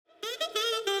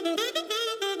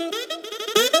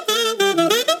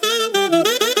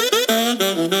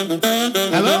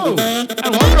Hello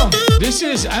and welcome. This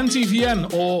is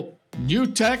NTVN, or New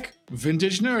Tech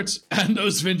Vintage Nerds. And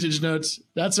those vintage nerds,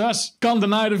 that's us. Can't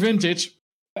deny the vintage.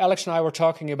 Alex and I were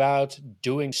talking about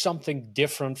doing something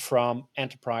different from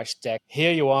enterprise tech.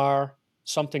 Here you are,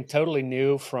 something totally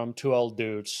new from two old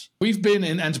dudes. We've been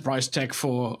in enterprise tech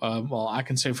for, I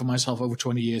can say for myself, over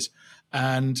 20 years.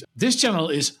 And this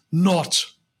channel is not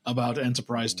about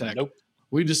enterprise tech. Nope.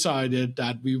 We decided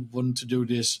that we want to do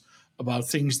this about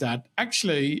things that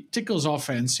actually tickles our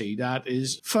fancy, that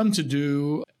is fun to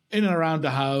do in and around the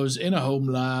house, in a home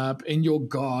lab, in your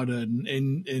garden,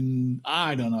 in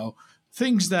I don't know,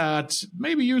 things that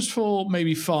may be useful,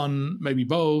 maybe fun, maybe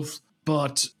both.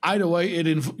 But either way, it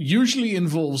usually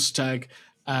involves tech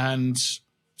and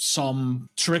some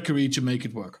trickery to make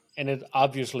it work. And it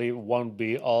obviously won't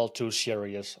be all too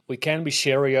serious. We can be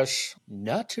serious.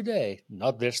 Not today.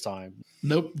 Not this time.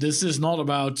 Nope, this is not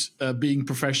about being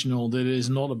professional. This is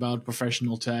not about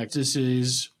professional tech. This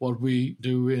is what we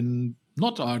do in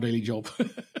not our daily job.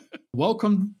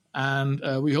 Welcome, and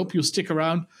we hope you'll stick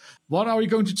around. What are we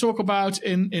going to talk about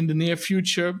in the near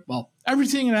future? Well,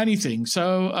 everything and anything.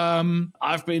 So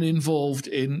I've been involved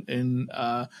in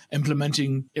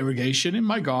implementing irrigation in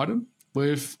my garden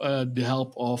with the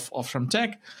help of some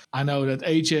tech. I know that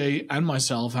AJ and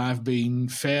myself have been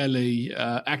fairly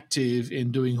active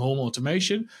in doing home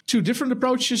automation. Two different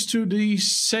approaches to the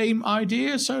same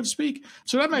idea, so to speak.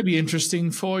 So that may be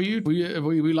interesting for you.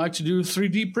 We like to do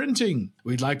 3D printing.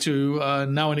 We'd like to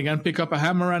now and again pick up a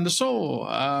hammer and a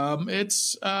saw.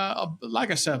 It's,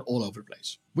 like I said, all over the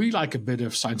place. We like a bit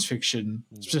of science fiction,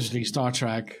 specifically Star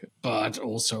Trek, but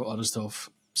also other stuff.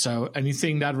 So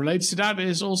anything that relates to that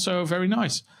is also very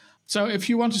nice. So if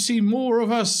you want to see more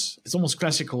of us, it's almost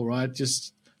classical, right?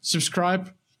 Just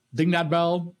subscribe, ding that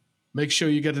bell, make sure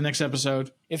you get the next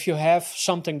episode. If you have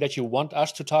something that you want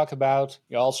us to talk about,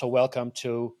 you're also welcome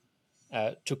to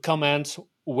comment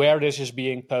where this is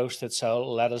being posted. So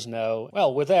let us know.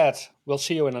 Well, with that, we'll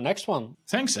see you in the next one.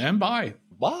 Thanks, and bye.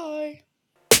 Bye.